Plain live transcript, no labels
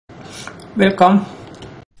Welcome.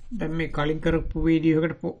 දැන් මේ කලින් කරපු වීඩියෝ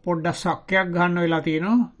එකට පොඩ්ඩක් සක්කයක් ගන්න වෙලා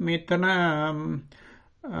තියෙනවා. මෙතන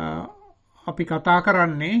අපි කතා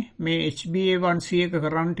කරන්නේ මේ HbA1c එක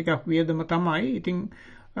කරන්න ටිකක් වියදම තමයි. ඉතින්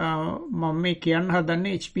මම මේ කියන්න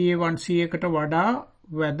හදන්නේ HbA1c එකට වඩා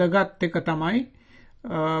වැදගත් එක තමයි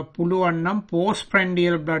පුළුවන් නම්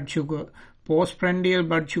postprandial blood sugar. postprandial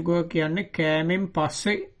blood sugar කියන්නේ කෑමෙන්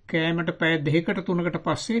පස්සේ කෑමට පැය 2කට 3කට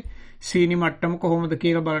පස්සේ සීනි මට්ටම කොහොමද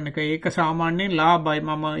කියලා බලන එක. ඒක සාමාන්‍යයෙන් ලාභයි.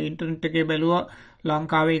 මම ඉන්ටර්නෙට් එකේ බැලුවා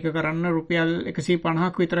ලංකාවේ ඒක කරන්න රුපියල්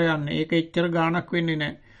 150ක් විතර යන්නේ. ඒක එච්චර ගාණක් වෙන්නේ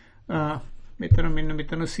නැහැ.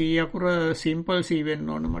 මෙතන C අකුර simple C වෙන්න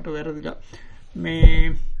ඕන. මට වැරදිලා.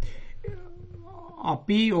 මේ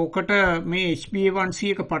අපි ඕකට මේ HbA1c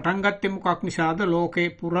එක පටන් ගත්තේ මොකක් නිසාද ලෝකේ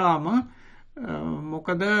පුරාම?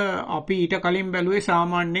 මොකද අපි ඊට කලින් බැලුවේ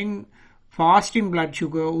සාමාන්‍යයෙන් fasting blood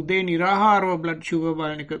sugar, උදේ නිරාහාරව blood sugar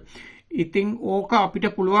බලන එක. ඉතින් ඕක අපිට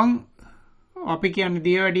පුළුවන්, අපි කියන්නේ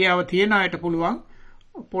දියවැඩියාව තියෙන අයට පුළුවන්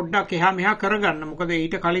පොඩ්ඩක් එහා මෙහා කරගන්න. මොකද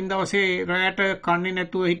ඊට කලින් දවසේ රැයට කන්නේ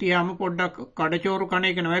නැතුව හිටියාම පොඩ්ඩක් කඩචෝරු කණ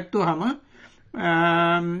එක නැවැත්තුවාම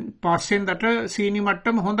පස්සෙන්දට සීනි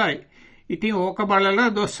මට්ටම හොඳයි. ඉතින් ඕක බලලා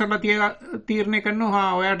දොස්තරලා තීරණය කරනවා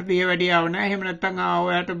ඔයාට දියවැඩියාව නැහැ. එහෙම නැත්නම්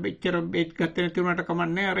ඔයාට මෙච්චර බෙහෙත් ගත්තේ නැති උනාට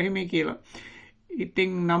කමන්නේ අර එහෙමයි කියලා.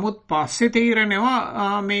 ඉතින් නමුත් පස්සේ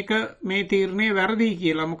තීරණයවා මේ තීරණය වැරදි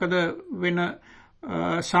කියලා. මොකද වෙන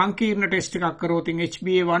සංකීර්ණ ටෙස්ට් එකක් කරෝතින්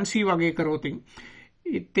HbA1c වගේ කරෝතින්.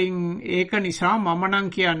 ඉතින් ඒක නිසා මම නම්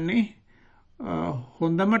කියන්නේ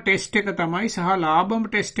හොඳම ටෙස්ට් එක තමයි සහ ලාභම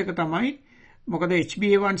ටෙස්ට් එක තමයි. මොකද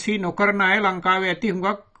HbA1c නොකරන අය ලංකාවේ ඇති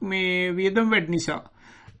හුඟක් මේ වියදම් වැඩි නිසා.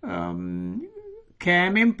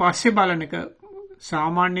 කෑමෙන් පස්සේ බලන එක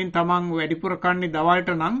සාමාන්‍යයෙන් තමන් වැඩිපුර කන්නේ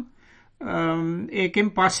දවල්ට නම් ඒකෙන්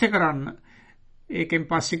පස්සේ කරන්න. ඒකෙන්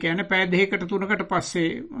පස්සේ කියන්නේ පැය 2කට 3කට පස්සේ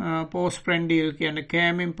postprandial කියන්නේ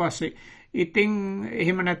කෑමෙන් පස්සේ. ඉතින්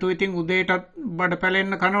එහෙම නැතුව ඉතින් උදේටත් බඩ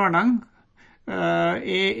පැලෙන්න කනවා නම්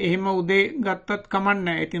එහෙම උදේ ගත්තත් කමක්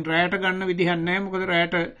නැහැ. ඉතින් රැයට ගන්න විදිහක් නැහැ. මොකද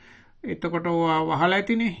රැයට එතකොට වහලා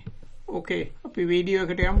ඇතිනේ. ඕකේ අපි වීඩියෝ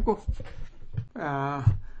එකට යමුකෝ.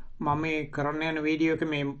 මම මේ කරන්න යන වීඩියෝ එක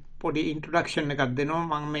මේ පොඩි ඉන්ට්‍රොඩක්ෂන් එකක්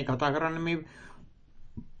දෙනවා. මම මේ කතා කරන්නේ මේ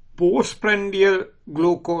postprandial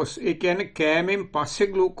glucose. ඒ කියන්නේ කෑමෙන් පස්සේ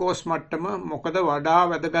ග්ලූකෝස් මට්ටම මොකද වඩා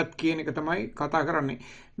වැදගත් කියන එක තමයි කතා කරන්නේ.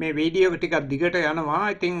 මේ වීඩියෝ එක ටිකක් දිගට යනවා.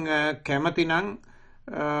 ඉතින් කැමති නම්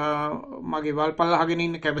මගේ වල්පල් අහගෙන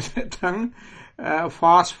ඉන්න කැමති නැත්නම්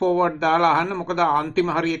fast forward දාලා අහන්න. මොකද අන්තිම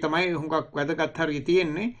හරිය තමයි හුඟක් වැදගත් හරිය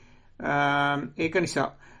තියෙන්නේ. ඒක නිසා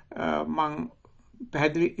මම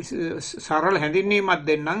පැහැදිලි සරල හැඳින්වීමක්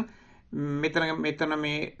දෙන්නම්. මෙතන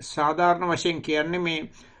මේ සාධාරණ වශයෙන් කියන්නේ මේ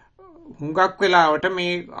හුඟක් වෙලාවට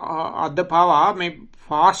මේ අද පවා මේ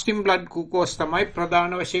fasting blood glucose තමයි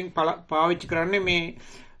ප්‍රධාන වශයෙන් පාවිච්චි කරන්නේ මේ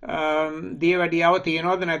දියවැඩියාව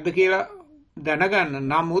තියනවද නැද්ද කියලා දැනගන්න.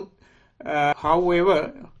 නමුත් however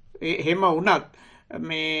එහෙම වුණත්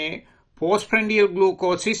මේ postprandial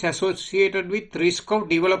glucose is associated with risk of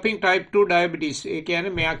developing type 2 diabetes. ඒ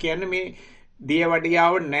කියන්නේ මෙයා කියන්නේ මේ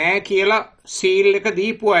දියවැඩියාව නැහැ කියලා සීල් එක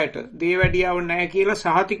දීපු අයට, දියවැඩියාව නැහැ කියලා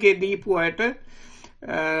සහතිකේ දීපු අයට,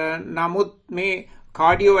 නමුත් මේ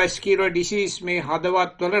cardiovascular disease මේ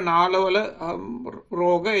හදවත්වල නාලවල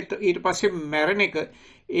රෝග ඊට පස්සේ මැරෙන එක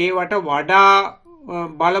ඒවට වඩා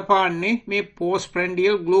බලපාන්නේ මේ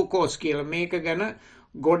postprandial glucose කියලා. මේක ගැන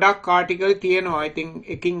ගොඩක් ආටිකල් තියෙනවා. ඉතින්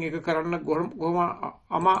එකින් එක කරන්න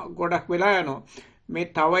ගොඩක් වෙලා යනවා. මේ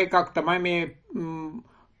තව එකක් තමයි මේ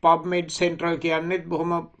PubMed Central කියන්නේ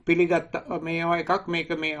බොහොම පිළිගත් මේවා එකක්. මේක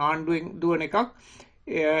මේ ආණ්ඩුවෙන් දුවන එකක්.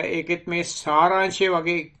 ඒකෙත් මේ සාරාංශය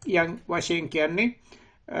වගේ වශයෙන් කියන්නේ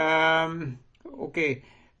ඕකේ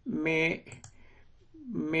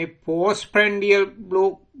මේ postprandial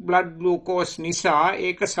blood glucose නිසා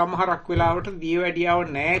ඒක සමහරක් වෙලාවට දියවැඩියාව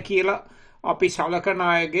නැහැ කියලා අපි සලකන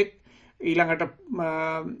අයගෙත් ඊළඟට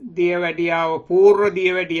දියවැඩියාව පූර්ව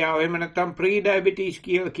දියවැඩියාව එහෙම නැත්නම් pre diabetes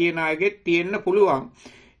කියලා කියන අයගෙත් තියෙන්න පුළුවන්.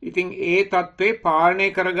 ඉතින් ඒ තත්ත්වේ පාලනය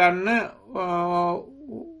කරගන්න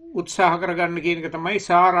උත්සාහ කරගන්න කියන එක තමයි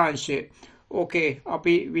සාරාංශය. ඕකේ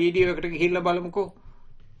අපි වීඩියෝ එකට ගිහිල්ලා බලමුකෝ.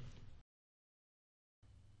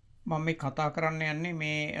 මම මේ කතා කරන්න යන්නේ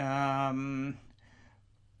මේ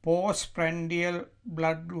postprandial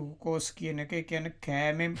blood glucose කියන එක. ඒ කියන්නේ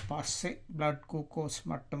කෑමෙන් පස්සේ blood glucose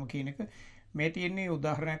මට්ටම කියන එක. මේ තියෙන්නේ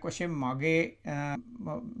උදාහරණයක් වශයෙන් මගේ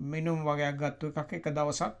මිනුම් වගේක් ගත්ත එකක්. එක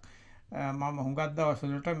දවසක් මම හුඟක්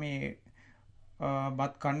දවස්වලට මේ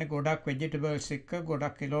බත් කන්නේ ගොඩක් වෙජිටබල්ස් එක්ක,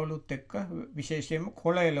 ගොඩක් එළවලුත් එක්ක, විශේෂයෙන්ම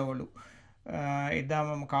කොළ එළවලු. එදා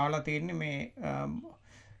මම කාලා තියෙන්නේ මේ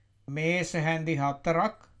මේස හැන්දි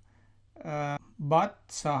 4ක් බත්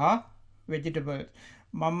සහ වෙජිටබල්.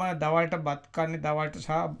 මම දවල්ට බත් කන්නේ දවල්ට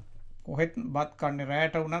සහ කොහෙත් බත් කන්නේ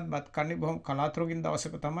රැයට වුණත් බත් කන්නේ බොහොම කලාතුරකින්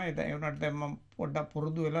දවසක තමයි. ඒ වුණාට දැන් මම පොඩ්ඩක්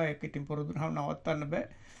පුරුදු වෙලා ඒක ඉතින් පුරුදු වුණාම නවත්තන්න බෑ.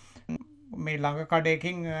 මේ ළඟ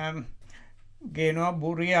කඩේකින් ගේනවා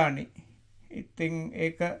බුරියානි. ඉතින්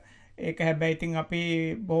ඒක හැබැයි ඉතින් අපි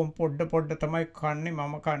බොහොම පොඩ තමයි කන්නේ.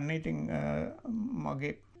 මම කන්නේ ඉතින්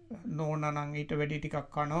මගේ නෝනා නම් ඊට වැඩි ටිකක්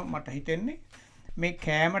කනවා මට හිතෙන්නේ. මේ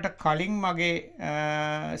කෑමට කලින් මගේ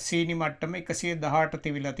සීනි මට්ටම 118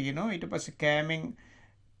 තිබිලා තියෙනවා. ඊට පස්සේ කෑමෙන්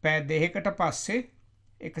පැය දෙකකට පස්සේ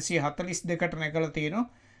 142ට නැගලා තියෙනවා.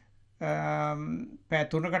 පැය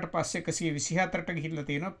 3කට පස්සේ 124ට ගිහිල්ලා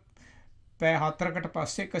තියෙනවා. පැය 4කට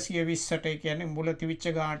පස්සේ 120ට, ඒ කියන්නේ මුල තිවිච්ච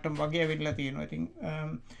ගානටම වගේ ඇවිල්ලා තියෙනවා. ඉතින්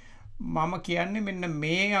මම කියන්නේ මෙන්න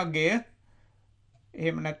මේ අගය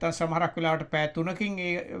එහෙම නැත්නම් සමහරක් වෙලාවට පැය 3කින්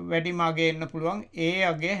ඒ වැඩිම අගය එන්න පුළුවන්. ඒ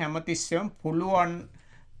අගය හැමතිස්සෙම පුළුවන්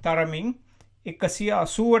තරමින්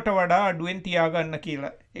 180ට වඩා අඩුවෙන් තියාගන්න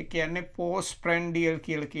කියලා. ඒ කියන්නේ Postprandial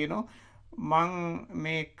කියලා කියනවා. මං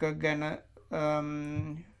මේක ගැන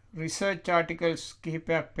රිසර්ච් ආටිකල්ස්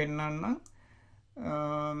කිහිපයක් පෙන්නන්නම්.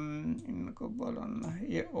 ඉන්නකෝ බලන්න.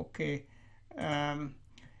 ඕකේ.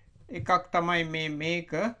 එකක් තමයි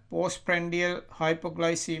මේක Postprandial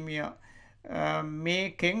hypoglycemia.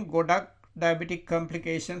 මේකෙන් ගොඩක් diabetic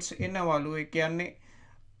complications එනවලු. ඒ කියන්නේ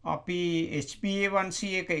අපි HbA1c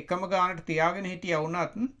එක එකම ගානට තියාගෙන හිටියා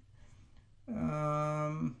වුණත්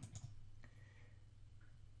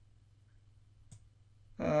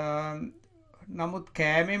නමුත්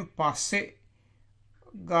කෑමෙන් පස්සේ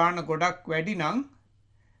ගාන ගොඩක් වැඩි නම්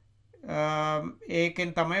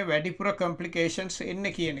ඒකෙන් තමයි වැඩිපුර complications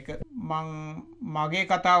එන්නේ කියන එක. මගේ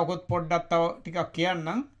කතාවකුත් පොඩ්ඩක් තව ටිකක්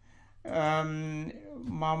කියන්නම්.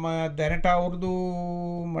 මම දැනට අවුරුදු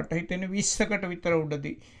මට හිතෙන 20කට විතර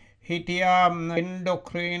උඩදී හිටියා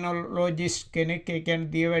endocrinologist කෙනෙක්. ඒ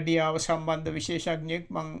කියන්නේ දියවැඩියාව සම්බන්ධ විශේෂඥයෙක්.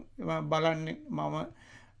 මම බලන්නේ මම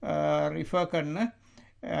රිෆර් කරන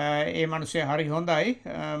ඒ මිනිස්සේ හරි හොඳයි.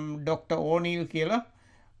 ඩොක්ටර් ඕනීල් කියලා.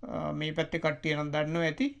 මේ පැත්තේ කට්ටිය නම් දන්නවා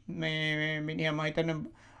ඇති. මේ මිනිහා මම හිතන්නේ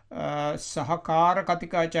සහකාර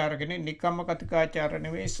කතිකාචාර්ය කෙනෙක්. නිකම්ම කතිකාචාර්ය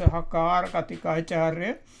නෙවෙයි, සහකාර කතිකාචාර්ය.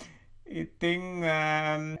 ඉතින්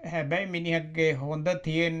හැබැයි මිනිහගේ හොඳ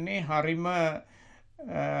තියෙන්නේ හරිම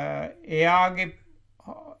එයාගේ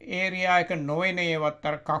ඒරියා එක නොවන ඒවත්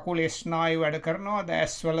අර කකුලේ ස්නායු වැඩ කරනවද,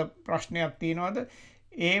 ඇස්වල ප්‍රශ්නයක් තියෙනවද,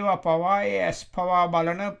 ඒවා පවා ඒ ඇස් පවා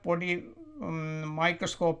බලන පොඩි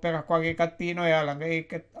මයික්‍රොස්කෝප් එකක් වගේ එකක් තියෙනවා එයා ළඟ.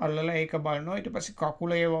 ඒක අල්ලලා ඒක බලනවා. ඊට පස්සේ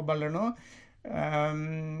කකුල ඒවා බලනවා.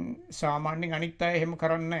 සාමාන්‍යයෙන් අනිත් අය එහෙම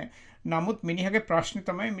කරන්නේ නැහැ. නමුත් මිනිහගේ ප්‍රශ්නේ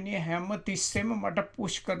තමයි මිනිහ හැම තිස්සෙම මට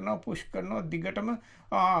පුෂ් කරනවා දිගටම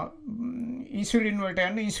ඉන්සුලින්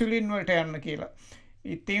වලට යන්න කියලා.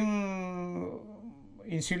 ඉතින්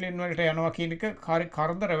ඉන්සුලින් වලට යනවා කියන එක හරි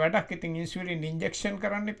කරදර වැඩක්. ඉතින් ඉන්සුලින් ඉන්ජෙක්ෂන්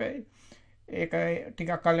කරන්න එපා. ඒක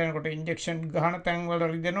ටිකක් කල් යනකොට ඉන්ජෙක්ෂන් ගහන තැන් වල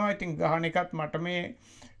රිදෙනවා. ඉතින් ගහන එකත් මට මේ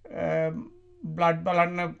බ්ලඩ්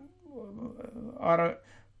බලන්න අර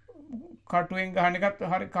කටුවෙන් ගහන එකත්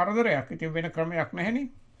හරි කරදරයක්. ඉතින් වෙන ක්‍රමයක් නැහැනේ.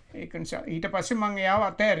 ඒක නිසා ඊට පස්සේ මම එයාව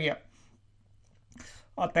අතෑරියා.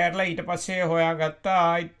 අතෑරලා ඊට පස්සේ හොයාගත්තා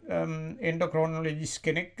endocrinologist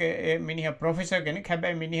කෙනෙක්. මිනිහා ප්‍රොෆෙසර් කෙනෙක්.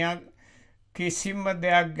 හැබැයි මිනිහා කිසිම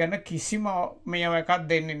දෙයක් ගැන කිසිම මේව එකක්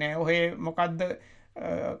දෙන්නේ නැහැ. ඔහේ මොකද්ද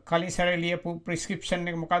කලින් සැරේ ලියපු ප්‍රිස්ක්‍රිප්ෂන්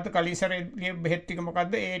එක මොකද්ද, කලින් සැරේ ලියපු බෙහෙත් ටික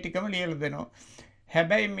මොකද්ද, ඒ ටිකම ලියලා දෙනවා.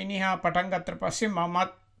 හැබැයි මිනිහා පටන් ගත්තට පස්සේ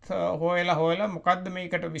මමත් හොයලා මොකද්ද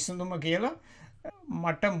මේකට විසඳුම කියලා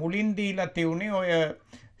මට මුලින් දීලා තියුනේ ඔය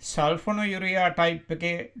සල්ෆොනොයුරියා ටයිප්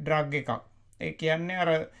එකේ ඩ්‍රග් එකක්. ඒ කියන්නේ අර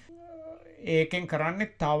ඒකෙන්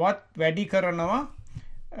කරන්නේ තවත් වැඩි කරනවා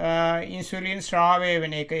ඉන්සුලින් ස්‍රාවය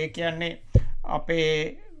වෙන එක. ඒ කියන්නේ අපේ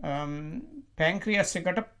පැන්ක්‍රියස්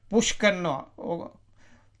එකට පුෂ් කරනවා.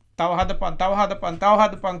 තව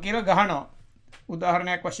හදපන් කියලා ගහනවා.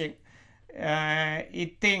 උදාහරණයක් වශයෙන්.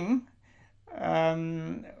 ඉතින්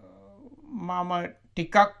මම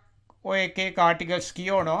ටිකක් ඔය එක ආටිකල්ස්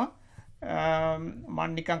කියවනවා. මම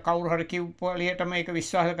නිකන් කවුරු හරි කිව්පලියට මේක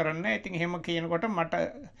විශ්වාස කරන්නේ නැහැ. ඉතින් එහෙම කියනකොට මට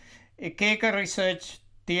එක රිසර්ච්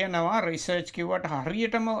තියෙනවා. රිසර්ච් කිව්වට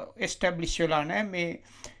හරියටම එස්ටැබ්ලිෂ් වෙලා නැහැ. මේ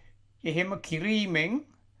එහෙම කිරීමෙන්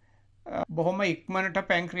බොහොම ඉක්මනට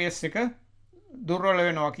පැන්ක්‍රියස් එක දුර්වල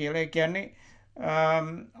වෙනවා කියලා. ඒ කියන්නේ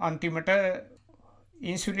අන්තිමට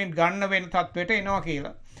ඉන්සුලින් ගන්න වෙන තත්ත්වයට එනවා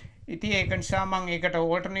කියලා. ඉතින් ඒක නිසා මම ඒකට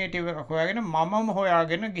ඕල්ටර්නේටිව් එකක් හොයාගෙන මමම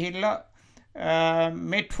හොයාගෙන ගිහිල්ලා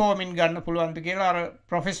මෙට්ෆෝමින් ගන්න පුළුවන්ද කියලා අර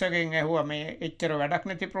ප්‍රොෆෙසර්ගෙන් ඇහුවා. මේ එච්චර වැඩක්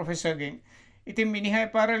නැති ප්‍රොෆෙසර්ගෙන්. ඉතින් මිනිහා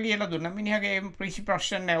පාර ලියලා දුන්නා. මිනිහාගේ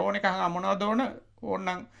ප්‍රශ්න නැහැ. ඕන එකක් මොනවද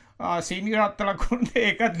ඕනනම් සීනියර් අත්තලක් උන්නේ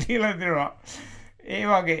ඒකත් ලියලා දෙනවා. ඒ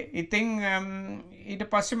වගේ. ඉතින් ඊට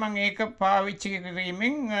පස්සේ මම ඒක පාවිච්චි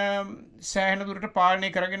කිරීමෙන් සෑහෙන දුරට පාලනය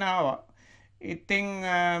කරගෙන ආවා. ඉතින්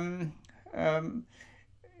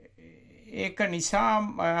ඒක නිසා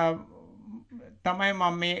තමයි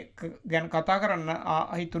මම මේ ගැන කතා කරන්න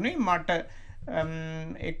හිතුනේ. මට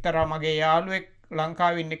එක්තරා මගේ යාළුවෙක්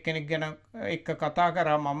ලංකාවේ ඉන්න කෙනෙක් ගැන එක්ක කතා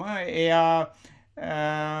කරා මම. එයා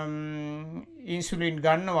ඉන්සුලින්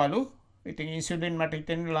ගන්නවලු. ඉතින් ඉන්සුලින් මට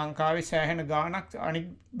හිතෙන්නේ ලංකාවේ සෑහෙන ගාණක් අනිත්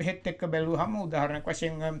බෙහෙත් එක්ක බැලුවහම උදාහරණයක්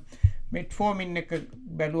වශයෙන් මෙට්ෆෝමින් එක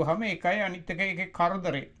බැලුවහම ඒකයි අනිත් එක ඒකේ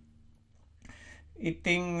කරදරේ.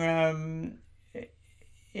 ඉතින්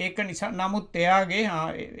ඒක නිසා නමුත් එයාගේ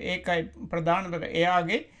ඒකයි ප්‍රධානම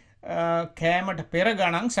එයාගේ කෑමට පෙර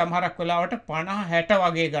ගණන් සමහරක් වෙලාවට 50 60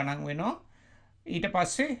 වගේ ගණන් වෙනවා. ඊට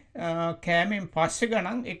පස්සේ කෑමෙන් පස්සේ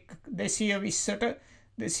ගණන් 220ට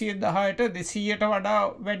 210ට 200ට වඩා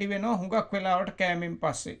වැඩි වෙනවා හුඟක් වෙලාවට කෑමෙන්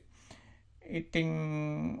පස්සේ. ඉතින්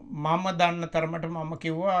මම දන්න තරමට මම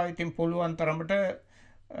කිව්වා ඉතින් පුළුවන් තරමට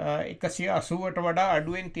 180ට වඩා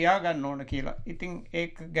අඩුවෙන් තියාගන්න ඕන කියලා. ඉතින්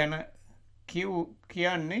ඒක ගැන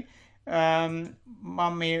කියන්නේ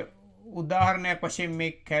මම මේ උදාහරණයක් වශයෙන්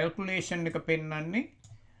මේ කැල්කුලේෂන් එක පෙන්වන්නේ.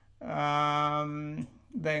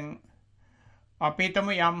 දැන් අපි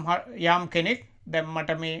හිතමු යම් කෙනෙක් දැන්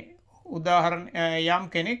මට මේ උදාහරණ යම්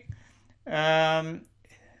කෙනෙක්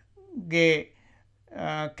ගේ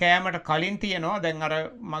කෑමට කලින් තියෙනවා දැන් අර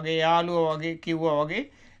මගේ යාළුවා වගේ කිව්වා වගේ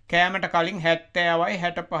කෑමට කලින් 70යි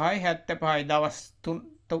 65යි 75යි දවස්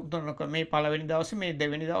තුනක මේ පළවෙනි දවසේ මේ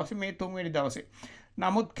දෙවෙනි දවසේ මේ තුන්වෙනි දවසේ.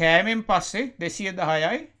 නමුත් කෑමෙන් පස්සේ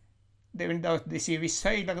 210යි දෙවෙනි දවස්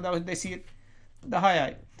 220යි ඊළඟ දවස්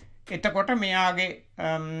 210යි. එතකොට මෙයාගේ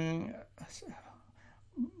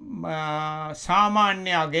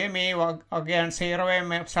සාමාන්‍ය අගය මේ අගයන්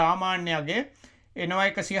සේරවැය සාමාන්‍ය අගය එනවා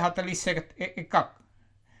 141ක්.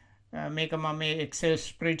 මේක මම මේ Excel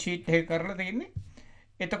spreadsheet එකේ කරලා තියෙන්නේ.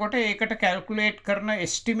 එතකොට ඒකට කැල්කුලේට් කරන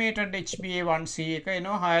estimated HbA1c එක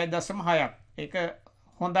එනවා 6.6ක්. ඒක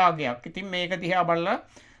හොඳ අගයක්. ඉතින් මේක දිහා බලලා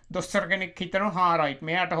දොස්තර කෙනෙක් හිතනවා හා රයිට්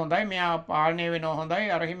මෙයාට හොඳයි මෙයා පාලනය වෙනවා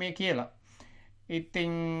හොඳයි අරහි මේ කියලා.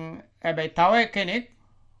 ඉතින් හැබැයි තව කෙනෙක්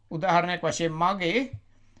උදාහරණයක් වශයෙන් මගේ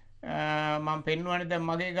මම පෙන්වන්නේ දැන්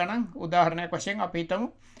මගේ ගණන් උදාහරණයක් වශයෙන් අපි හිතමු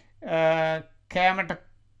කෑමට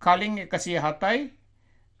කලින් 107යි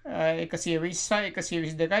 120යි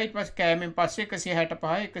 122යි ඊට පස්සේ කෑමෙන් පස්සේ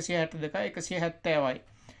 165යි 162යි 170යි.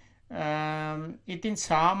 ඉතින්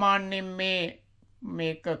සාමාන්‍යයෙන්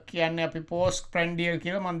මේක කියන්නේ අපි Post-prandial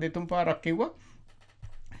කියලා මම දෙතුන් පාරක් කිව්වා.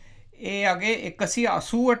 ඒ අගේ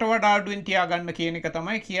 180ට වඩා අඩුවෙන් තියාගන්න කියන එක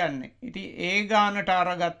තමයි කියන්නේ. ඉතින් ඒ ගානට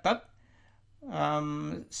අරගත්තත්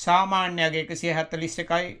සාමාන්‍යගේ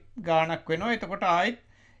 141යි ගානක් වෙනවා. එතකොට ආයෙත්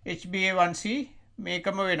HbA1c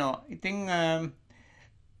මේකම වෙනවා. ඉතින්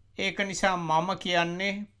ඒක නිසා මම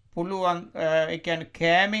කියන්නේ පුළුවන් ඒ කියන්නේ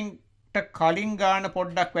කෑමෙන්ට කලින් ගාන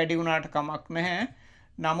පොඩ්ඩක් වැඩි වුණාට කමක් නැහැ.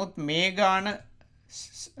 නමුත් මේ ගාන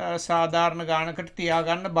සාධාරණ ගානකට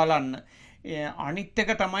තියාගන්න බලන්න. අනිත්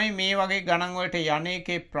එක තමයි මේ වගේ ගණන් වලට යන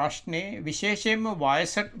එකේ ප්‍රශ්නේ විශේෂයෙන්ම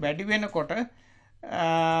වයස වැඩි වෙනකොට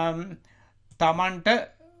තමන්ට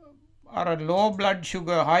අර low blood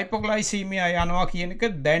sugar hypoglycemia යනවා කියන එක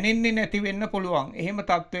දැනෙන්නේ නැති වෙන්න පුළුවන්. එහෙම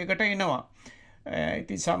තත්වයකට එනවා.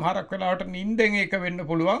 ඉතින් සමහරක් වෙලාවට නිින්දෙන් ඒක වෙන්න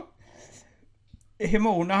පුළුවන්. එහෙම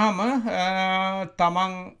වුණාම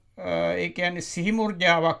තමන් ඒ කියන්නේ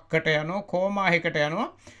සිහිමුර්ජාවක්කට යනවා කෝමායකට යනවා.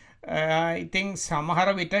 ඉතින්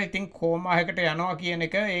සමහර විට ඉතින් කෝමායකට යනවා කියන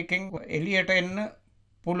එක ඒකෙන් එළියට එන්න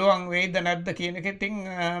පුළුවන් වෙයිද නැද්ද කියන එක ඉතින්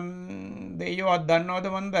දෙයියවත්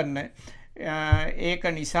දන්නවද මන් දන්නේ. ඒක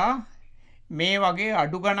නිසා මේ වගේ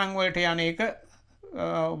අඩු ගණන් වලට යන එක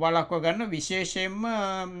වළක්ව ගන්න විශේෂයෙන්ම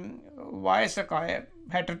වයසක අය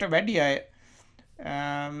 60ට වැඩි අය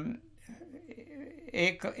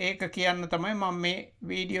ඒක කියන්න තමයි මම මේ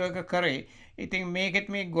වීඩියෝ එක කරේ. ඉතින් මේකෙත්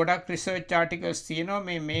මේ ගොඩක් රිසර්ච් ආටිකල්ස්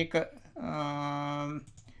තියෙනවා මේක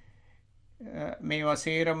මේවා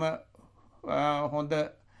සේරම හොඳ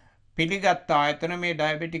පිළිගත් ආයතන මේ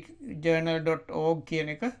diabeticjournal.org කියන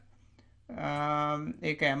එක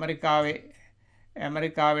ඒක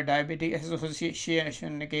ඇමරිකාවේ ඩයබටික්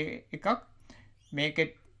ඇසෝසියේෂන් එකක්.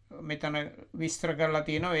 මේකෙත් මෙතන විස්තර කරලා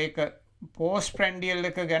තියෙනවා ඒක Post-prandial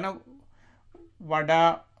එක ගැන වඩා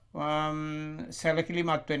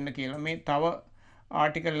සැලකිලිමත් වෙන්න කියලා. මේ තව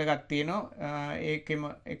ආටිකල් එකක් තියෙනවා ඒකෙම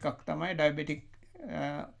එකක් තමයි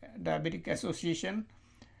ඩයබටික් ඇසෝසියේෂන්.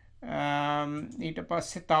 ඊට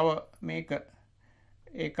පස්සේ තව මේක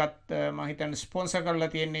ඒකත් මම හිතන්නේ ස්පොන්සර් කරලා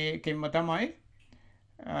තියෙන්නේ ඒකෙම තමයි.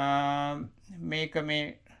 මේක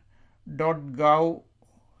මේ .gov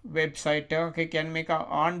වෙබ්සයිට් එකක්. ඒ කියන්නේ මේක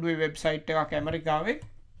ආණ්ඩුවේ වෙබ්සයිට් එකක් ඇමරිකාවේ.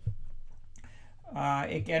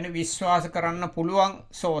 ඒ කියන්නේ විශ්වාස කරන්න පුළුවන්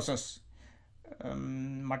සෝසස්.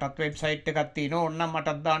 මටත් වෙබ්සයිට් එකක් තියෙනවා. ඕනනම්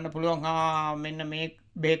මටත් දාන්න පුළුවන් මෙන්න මේ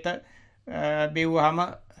බෙහෙත බිව්වහම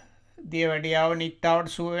දියවැඩියාව නිට්ටාවට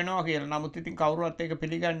සුව වෙනවා කියලා. නමුත් ඉතින් කවුරුවත් ඒක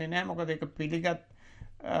පිළිගන්නේ නැහැ. මොකද ඒක පිළිගත්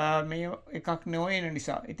මේ එකක් නොවන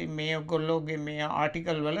නිසා. ඉතින් මේ ඔයගොල්ලෝගේ මේ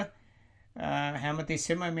ආටිකල් වල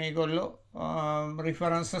හැමතිස්සෙම මේගොල්ලෝ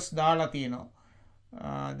රිෆරන්සස් දාලා තියෙනවා.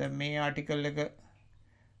 දැන් මේ ආටිකල් එක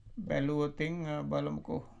බැලුවොතින්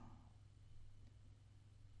බලමුකෝ.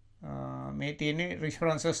 මේ තියෙන්නේ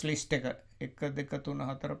රිෆරන්සස් ලිස්ට් එක 1 2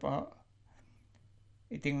 3 4 5.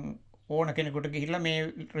 ඉතින් ඕන කෙනෙකුට ගිහිල්ලා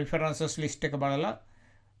මේ රිෆරන්සස් ලිස්ට් එක බලලා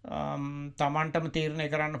තමන්ටම තීරණය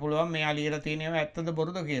කරන්න පුළුවන් මෙයා ලියලා තියෙනව ඇත්තද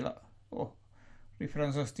බොරුද කියලා.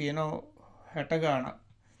 රිෆරන්සස් තියෙනවා 60 ගාණක්.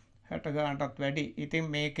 60 ගාණටත් වැඩි. ඉතින්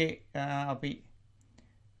මේකේ අපි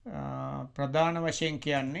ප්‍රධාන වශයෙන්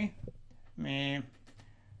කියන්නේ මේ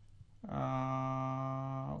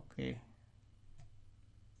ඕකේ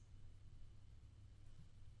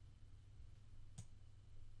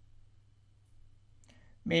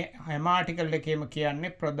මේ හැම ආටිකල් එකේම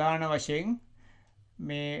කියන්නේ ප්‍රධාන වශයෙන්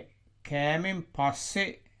මේ කෑමෙන් පස්සේ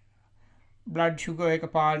බ්ලඩ් ෂුගර් එක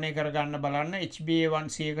පාලනය කරගන්න බලන්න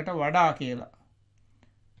HbA1c එකට වඩා කියලා.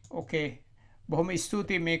 ඕකේ බොහොම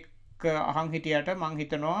ස්තුතියි මේක අහන් හිටියට. මං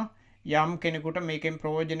හිතනවා යම් කෙනෙකුට මේකෙන්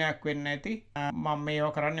ප්‍රයෝජනයක් වෙන්න ඇති. මම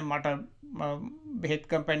මේවා කරන්නේ මට බෙහෙත්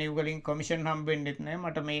කම්පැනි වලින් කොමිෂන් හම්බ වෙන්නෙත් නෑ.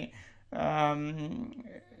 මට මේ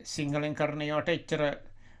සිංහලෙන් කරන ඒවාට එච්චර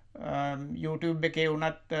YouTube එකේ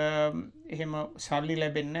වුණත් එහෙම සල්ලි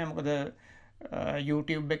ලැබෙන්නේ නැහැ. මොකද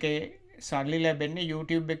YouTube එකේ සල්ලි ලැබෙන්නේ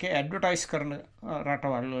YouTube එකේ ඇඩ්වර්ටයිස් කරන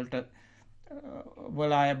රටවල් වලට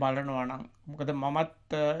වල අය බලනවා නම්. මොකද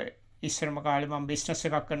මමත් ඉස්සරම කාලේ මම බිස්නස්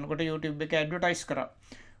එකක් කරනකොට YouTube එකේ ඇඩ්වර්ටයිස් කරා.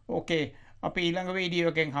 ඕකේ අපි ඊළඟ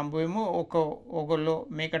වීඩියෝ එකෙන් හම්බ වෙමු. ඕගොල්ලෝ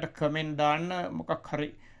මේකට කමෙන්ට් දාන්න මොකක් හරි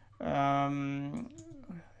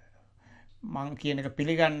මං කියන එක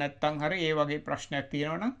පිළිගන්නේ නැත්නම් හරි ඒ වගේ ප්‍රශ්නයක්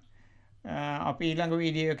තියෙනවා නම් අපි ඊළඟ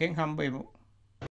වීඩියෝ එකෙන් හම්බ වෙමු.